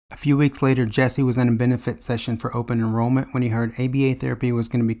few weeks later, Jesse was in a benefit session for open enrollment when he heard ABA therapy was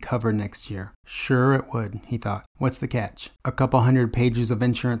going to be covered next year. Sure it would, he thought. What's the catch? A couple hundred pages of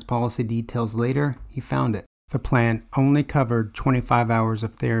insurance policy details later, he found it. The plan only covered 25 hours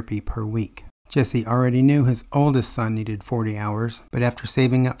of therapy per week. Jesse already knew his oldest son needed 40 hours, but after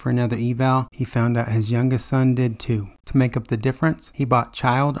saving up for another eval, he found out his youngest son did too. To make up the difference, he bought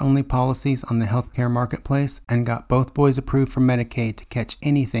child-only policies on the healthcare marketplace and got both boys approved for Medicaid to catch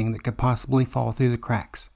anything that could possibly fall through the cracks.